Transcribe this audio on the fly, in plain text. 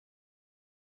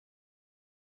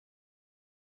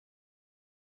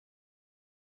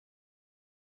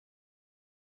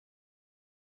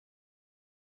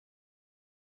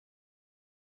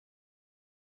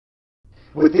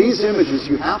With these images,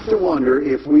 you have to wonder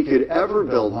if we could ever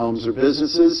build homes or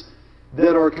businesses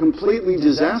that are completely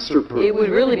disaster-proof. It would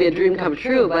really be a dream come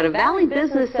true, but a Valley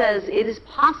business says it is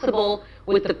possible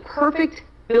with the perfect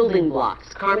building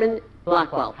blocks. Carmen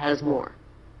Blackwell has more.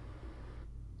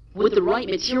 With the right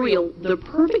material, the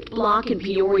Perfect Block in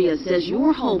Peoria says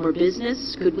your home or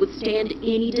business could withstand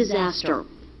any disaster.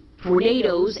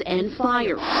 Tornadoes and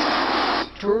fire,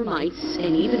 termites,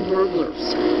 and even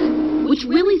burglars. What's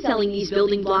really selling these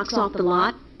building blocks off the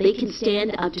lot? They can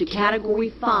stand up to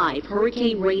Category 5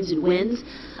 hurricane rains and winds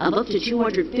of up to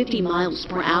 250 miles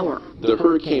per hour. The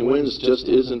hurricane winds just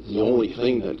isn't the only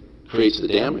thing that creates the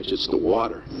damage. It's the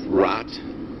water, rot,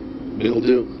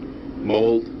 mildew,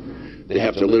 mold. They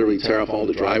have to literally tear off all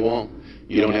the drywall.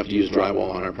 You don't have to use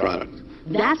drywall on our product.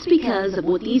 That's because of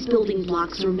what these building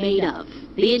blocks are made of.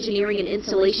 The engineering and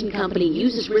installation company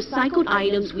uses recycled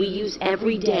items we use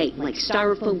every day, like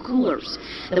styrofoam coolers,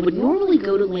 that would normally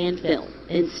go to landfill.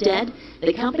 Instead,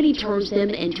 the company turns them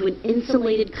into an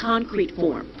insulated concrete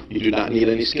form. You do not need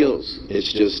any skills.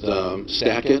 It's just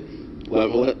stack it,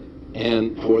 level it,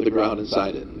 and pour the ground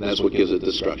inside it. And that's what gives it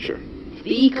the structure.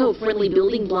 The eco-friendly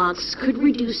building blocks could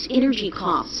reduce energy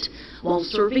cost while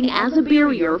serving as a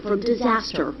barrier from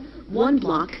disaster, one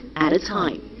block at a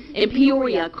time. In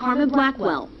Peoria, Carmen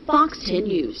Blackwell, Fox 10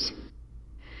 News.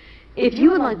 If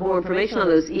you would like more information on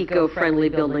those eco-friendly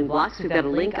building blocks, we've got a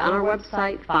link on our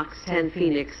website,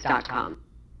 fox10phoenix.com.